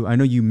do, I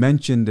know you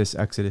mentioned this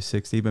Exodus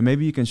 60, but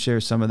maybe you can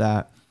share some of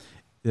that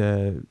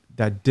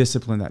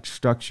discipline, that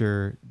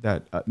structure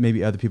that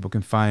maybe other people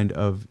can find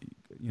of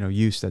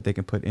use that they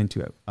can put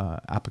into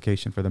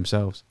application for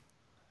themselves.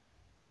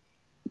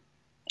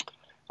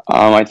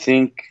 I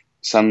think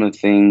some of the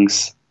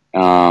things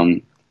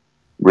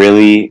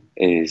really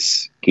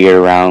is geared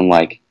around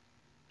like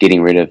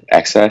getting rid of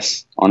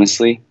excess,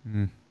 honestly.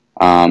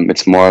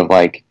 It's more of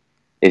like,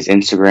 is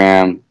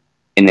Instagram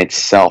in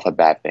itself a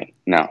bad thing?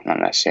 No, not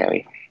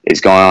necessarily.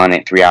 Is going on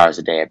it 3 hours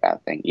a day a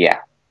bad thing? Yeah.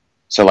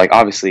 So like,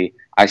 obviously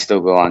I still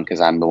go on because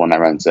I'm the one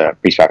that runs a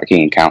Priest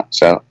Trafficking account.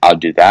 So I'll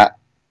do that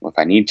if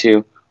I need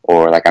to,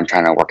 or like I'm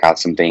trying to work out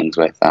some things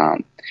with, I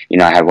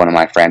had one of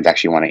my friends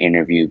actually want to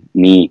interview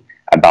me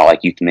about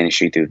like youth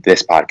ministry through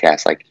this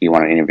podcast. Like he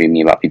wanted to interview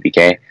me about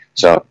PPK.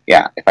 So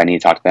yeah, if I need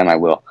to talk to them, I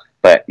will.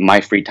 But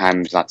my free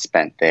time is not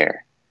spent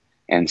there.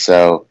 And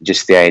so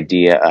just the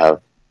idea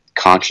of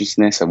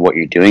consciousness of what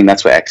you're doing,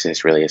 that's what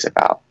Exodus really is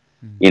about.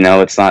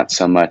 Mm-hmm. It's not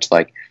so much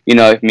like,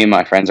 if me and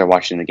my friends are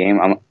watching the game,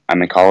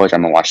 I'm in college,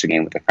 I'm going to watch the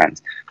game with the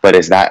friends. But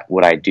is that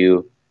what I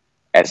do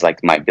as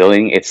like my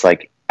building? It's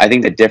like, I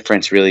think the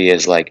difference really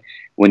is like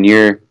when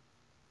you're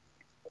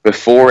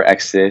before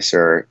Exodus,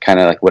 or kind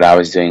of like what I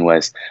was doing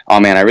was, oh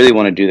man, I really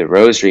want to do the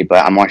rosary,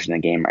 but I'm watching the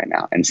game right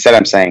now. Instead,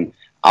 I'm saying,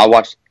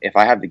 if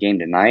I have the game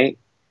tonight,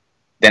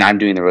 then I'm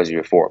doing the rosary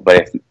before.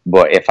 But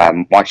if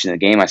I'm watching the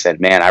game, I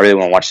said, man, I really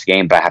want to watch the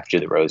game, but I have to do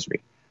the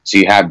rosary. So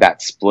you have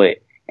that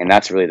split, and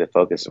that's really the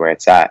focus where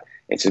it's at.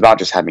 It's about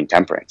just having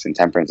temperance, and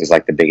temperance is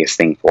like the biggest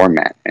thing for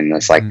men. And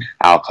it's like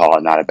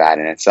alcohol, not a bad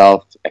in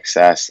itself,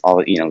 excess,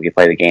 all you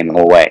play the game the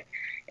whole way.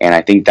 And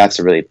I think that's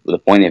really the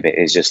point of it,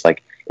 is just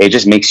like, it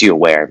just makes you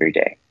aware every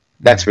day.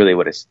 That's really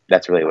what it's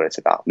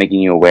about, making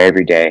you aware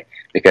every day,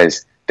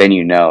 because then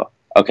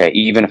okay,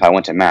 even if I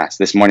went to mass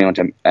this morning, I went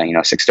to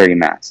 6:30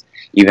 mass.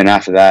 Even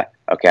after that,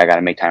 okay, I got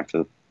to make time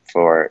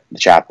for the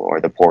chapel or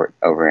the port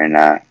over in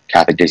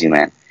Catholic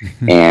Disneyland.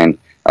 And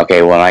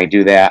okay, when I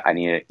do that, I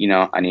need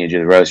to do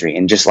the rosary,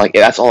 and just like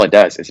that's all it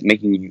does. It's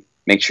making you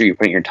make sure you're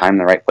putting your time in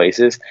the right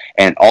places,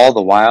 and all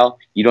the while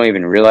you don't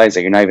even realize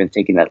that you're not even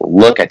taking that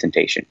look at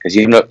temptation, because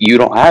you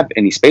don't have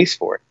any space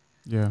for it.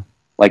 Yeah.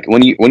 Like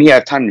when you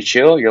have time to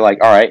chill, you're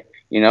like, all right,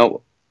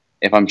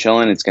 if I'm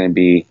chilling, it's going to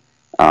be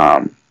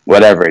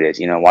whatever it is,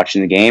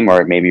 watching the game,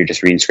 or maybe you're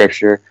just reading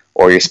scripture,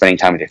 or you're spending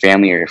time with your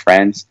family or your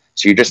friends.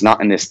 So you're just not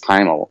in this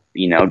time of,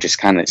 just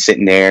kind of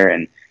sitting there,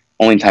 and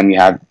only time you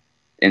have.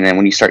 And then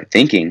when you start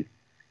thinking,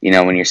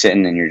 when you're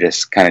sitting and you're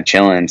just kind of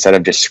chilling, instead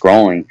of just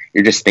scrolling,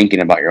 you're just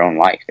thinking about your own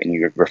life, and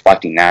you're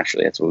reflecting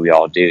naturally. That's what we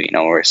all do.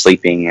 We're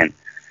sleeping and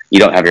you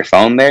don't have your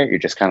phone there. You're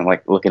just kind of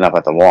like looking up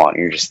at the wall, and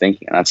you're just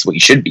thinking. And that's what you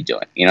should be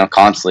doing,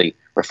 constantly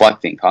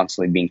reflecting,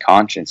 constantly being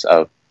conscious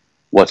of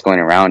what's going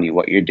around you,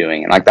 what you're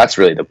doing. And like, that's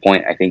really the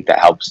point. I think that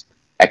helps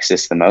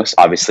Exodus the most.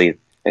 Obviously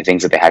the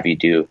things that they have you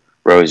do,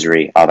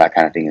 rosary, all that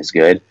kind of thing is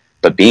good.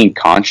 But being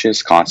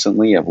conscious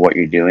constantly of what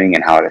you're doing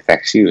and how it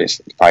affects you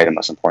is probably the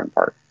most important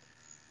part.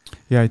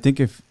 Yeah, I think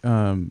if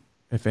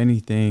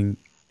anything,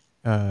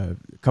 a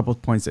couple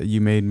of points that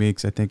you made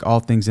makes, I think, all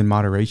things in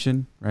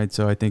moderation, right?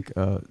 So I think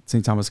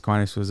St. Thomas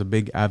Aquinas was a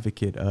big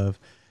advocate of,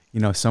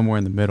 somewhere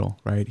in the middle,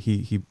 right?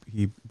 He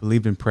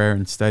believed in prayer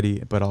and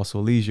study, but also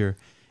leisure.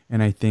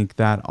 And I think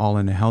that all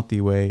in a healthy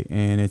way.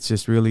 And it's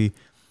just really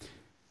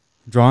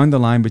drawing the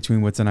line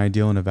between what's an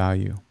ideal and a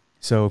value.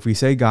 So if we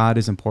say God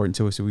is important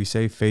to us, if we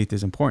say faith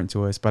is important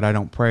to us, but I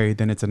don't pray,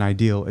 then it's an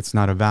ideal, it's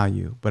not a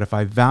value. But if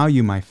I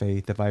value my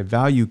faith, if I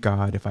value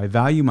God, if I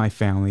value my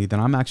family,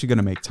 then I'm actually going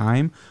to make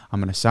time. I'm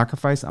going to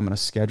sacrifice. I'm going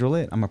to schedule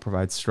it. I'm going to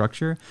provide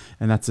structure.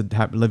 And that's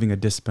living a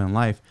disciplined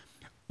life.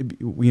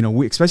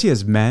 We, especially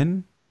as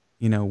men,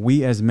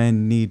 we as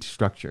men need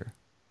structure.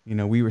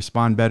 We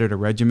respond better to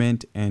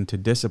regiment and to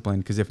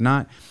discipline, because if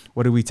not,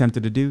 what are we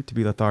tempted to do? To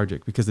be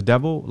lethargic, because the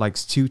devil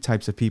likes two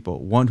types of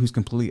people. One who's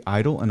completely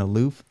idle and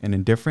aloof and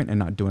indifferent and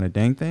not doing a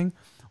dang thing,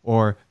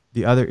 or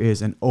the other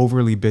is an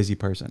overly busy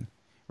person,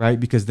 right?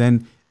 Because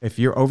then if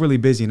you're overly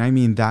busy, and I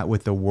mean that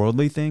with the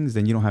worldly things,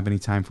 then you don't have any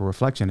time for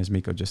reflection, as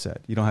Miko just said.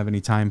 You don't have any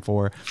time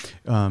for,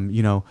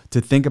 to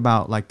think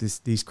about like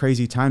these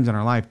crazy times in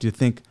our life, to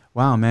think,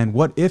 wow, man,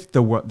 what if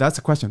the world, that's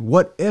a question.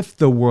 What if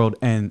the world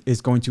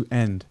is going to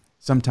end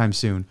sometime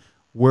soon?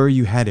 Where are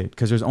you headed?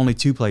 Because there's only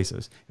two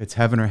places. It's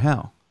heaven or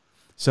hell.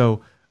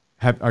 So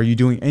are you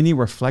doing any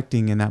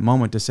reflecting in that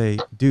moment to say,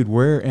 dude,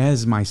 where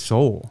is my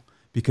soul?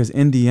 Because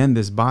in the end,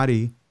 this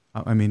body,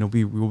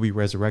 we'll be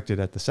resurrected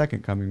at the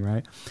second coming,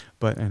 right?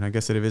 And I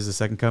guess that if it is the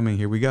second coming,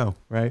 here we go,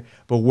 right?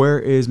 But where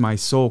is my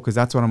soul? Because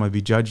that's what I'm going to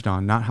be judged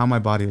on, not how my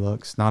body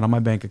looks, not on my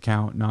bank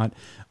account, not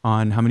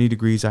on how many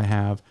degrees I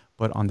have,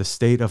 but on the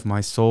state of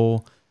my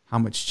soul. How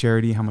much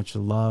charity, how much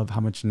love,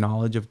 how much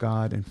knowledge of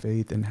God and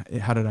faith, and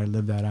how did I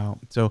live that out?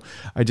 So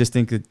I just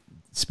think it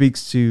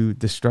speaks to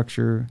the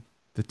structure,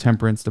 the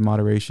temperance, the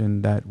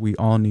moderation that we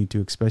all need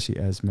to, especially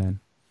as men.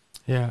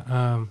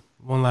 Yeah.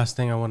 One last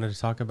thing I wanted to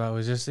talk about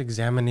was just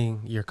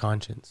examining your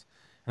conscience.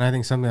 And I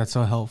think something that's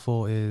so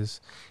helpful is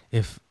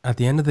if at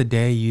the end of the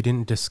day you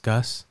didn't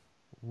discuss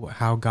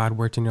how God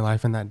worked in your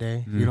life in that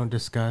day, you don't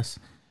discuss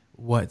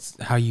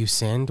how you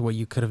sinned, what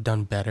you could have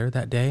done better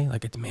that day.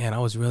 Like, man, I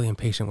was really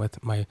impatient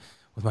with my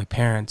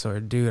parents, or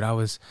dude, I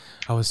was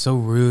so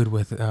rude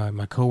with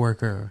my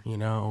coworker,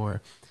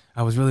 or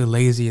I was really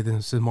lazy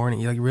this morning.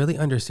 You're like really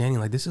understanding,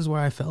 like, this is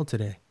where I fell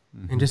today.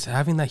 And just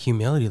having that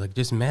humility, like,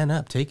 just man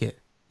up, take it.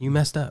 You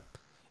messed up.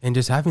 And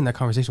just having that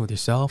conversation with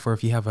yourself, or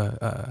if you have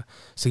a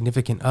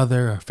significant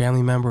other, a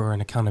family member, or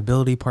an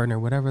accountability partner,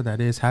 whatever that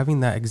is,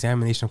 having that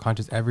examination of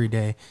conscience every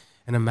day.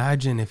 And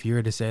imagine if you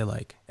were to say,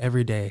 like,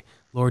 every day,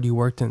 Lord, you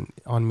worked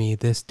on me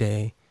this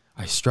day.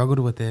 I struggled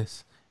with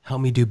this.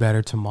 Help me do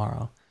better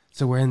tomorrow.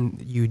 So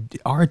when you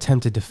are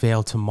tempted to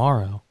fail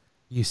tomorrow,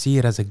 you see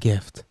it as a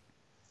gift.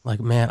 Like,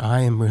 man,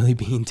 I am really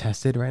being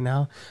tested right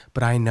now,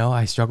 but I know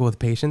I struggle with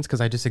patience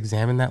because I just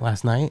examined that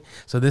last night.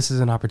 So this is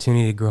an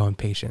opportunity to grow in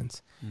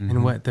patience.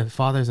 And what the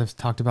fathers have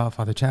talked about,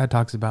 Father Chad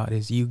talks about,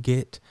 is you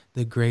get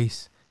the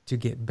grace to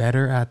get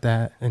better at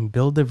that and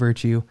build the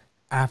virtue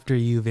after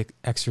you've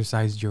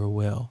exercised your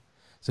will.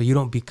 So you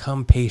don't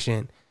become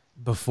patient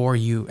before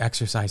you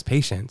exercise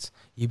patience.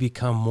 You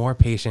become more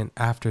patient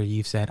after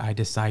you've said, I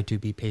decide to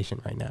be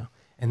patient right now.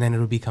 And then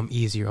it'll become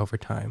easier over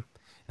time.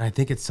 And I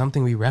think it's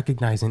something we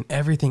recognize in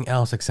everything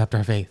else except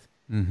our faith.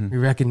 We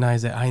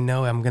recognize that I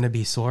know I'm going to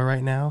be sore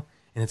right now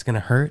and it's going to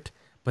hurt,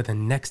 but the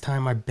next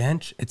time I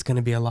bench, it's going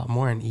to be a lot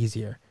more and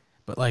easier.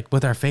 But like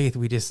with our faith,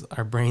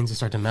 our brains just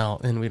start to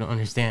melt and we don't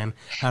understand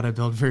how to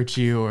build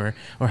virtue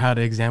or how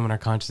to examine our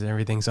conscience and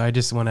everything. So I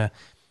just want to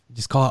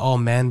just call it all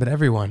men, but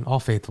everyone, all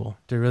faithful,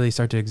 to really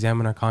start to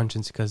examine our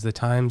conscience because the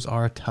times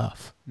are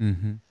tough.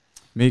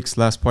 Meeks,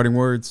 last parting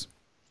words.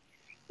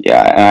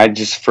 Yeah, and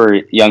for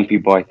young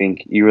people, I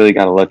think you really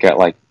got to look at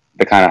like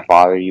the kind of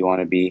father you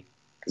want to be,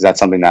 because that's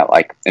something that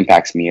like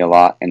impacts me a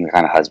lot, and the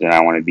kind of husband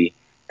I want to be.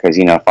 Because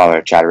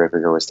Father Chad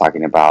Ripperger was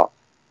talking about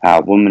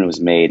how woman was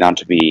made not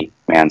to be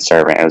man's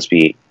servant, it was to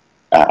be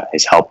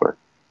his helper,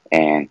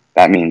 and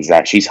that means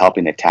that she's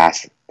helping the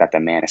task that the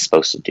man is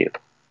supposed to do.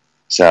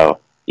 So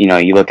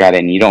you look at it,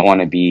 and you don't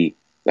want to be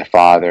the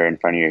father in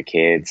front of your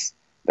kids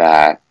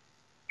that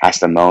has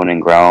to moan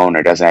and groan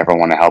or doesn't ever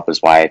want to help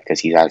his wife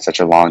because he's had such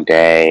a long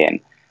day and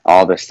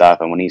all this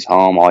stuff. And when he's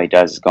home, all he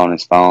does is go on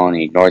his phone.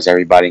 He ignores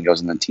everybody and goes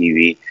on the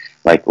TV.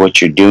 Like what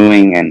you're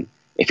doing, and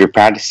if you're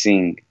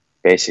practicing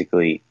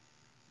basically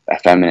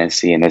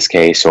effeminacy in this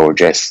case, or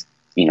just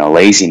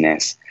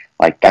laziness,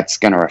 like that's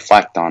going to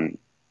reflect on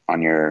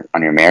your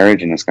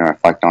marriage, and it's going to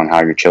reflect on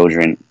how your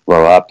children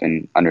grow up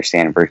and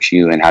understand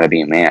virtue and how to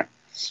be a man.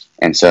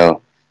 And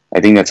so I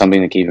think that's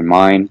something to keep in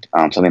mind,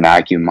 something that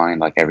I keep in mind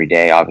like every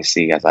day,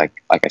 obviously, as like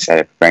I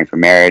said, preparing for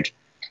marriage,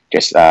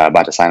 just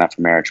about to sign up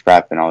for marriage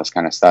prep and all this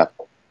kind of stuff.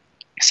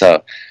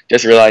 So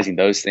just realizing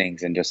those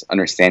things and just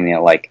understanding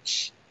that like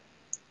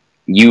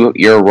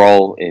your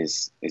role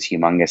is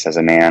humongous as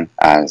a man,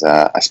 as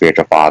a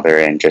spiritual father,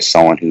 and just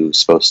someone who's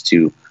supposed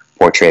to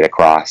portray the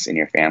cross in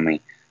your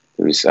family.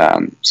 who's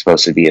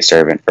supposed to be a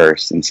servant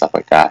first and stuff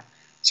like that.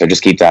 So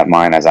just keep that in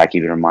mind as I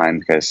keep it in mind,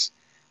 because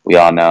we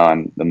all know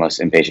I'm the most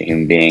impatient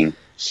human being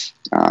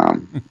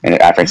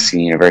at Franciscan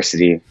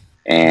University,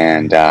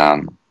 and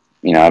a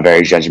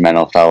very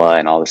judgmental fella,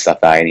 and all the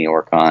stuff that I need to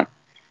work on.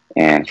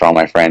 And for all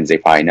my friends, they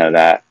probably know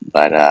that,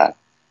 but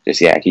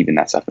keeping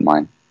that stuff in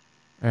mind.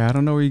 Yeah, I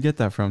don't know where you get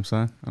that from,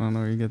 son. I don't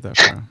know where you get that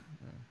from.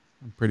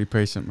 I'm pretty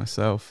patient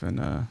myself,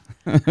 and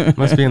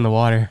must be in the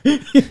water.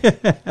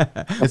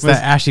 It's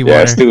that ashy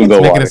water. It's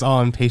making us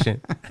all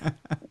impatient.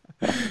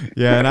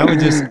 Yeah, and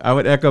I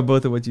would echo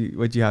both of what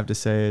you have to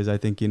say. Is I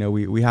think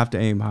we have to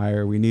aim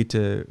higher. We need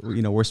to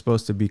we're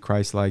supposed to be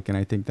Christ-like, and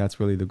I think that's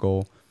really the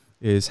goal.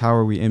 Is how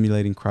are we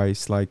emulating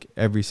Christ like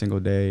every single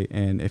day?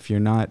 And if you're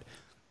not,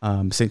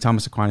 St.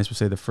 Thomas Aquinas would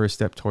say the first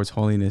step towards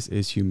holiness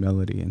is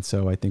humility. And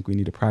so I think we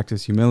need to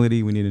practice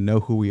humility. We need to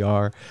know who we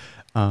are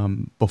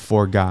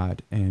before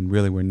God, and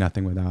really we're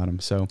nothing without him.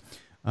 So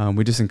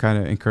we just kind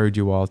of encourage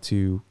you all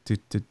to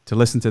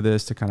listen to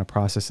this, to kind of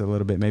process it a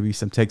little bit, maybe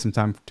take some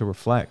time to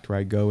reflect,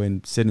 right? Go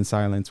and sit in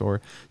silence, or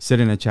sit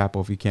in a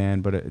chapel if you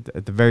can, but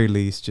at the very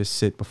least, just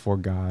sit before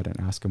God and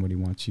ask him what he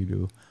wants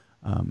you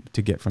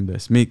to get from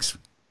this. Meeks.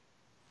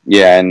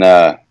 Yeah, and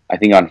I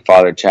think on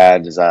Father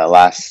Chad's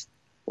last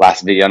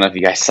video, I don't know if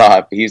you guys saw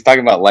it, but he was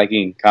talking about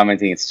liking,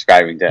 commenting, and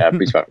subscribing to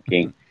Preach About the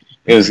King.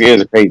 It was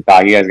a great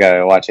talk. You guys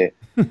gotta watch it.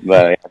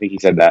 But I think he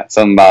said that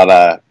something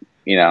about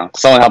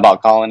someone help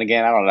out Colin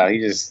again. I don't know.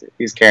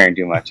 He's carrying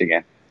too much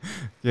again.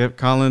 Yep,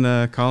 Colin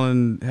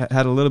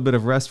had a little bit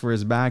of rest for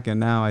his back, and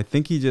now I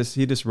think he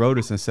just wrote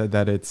us and said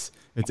that it's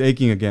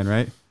aching again,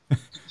 right?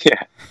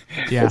 Yeah,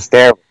 yeah, it's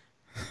terrible.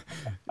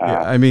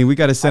 Yeah, I mean, we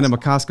got to send him a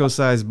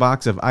Costco-sized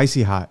box of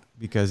Icy Hot,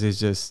 because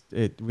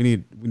we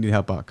need to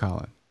help out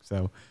Colin.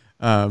 So,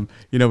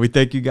 we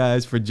thank you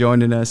guys for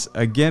joining us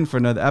again for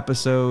another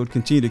episode.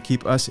 Continue to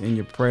keep us in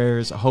your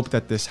prayers. I hope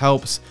that this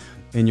helps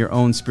in your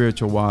own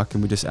spiritual walk,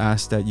 and we just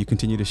ask that you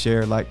continue to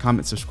share, like,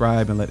 comment,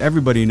 subscribe, and let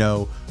everybody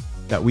know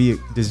that we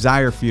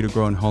desire for you to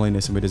grow in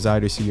holiness, and we desire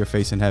to see your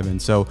face in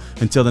heaven. So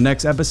until the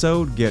next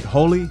episode, get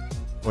holy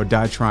or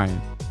die trying.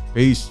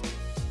 Peace.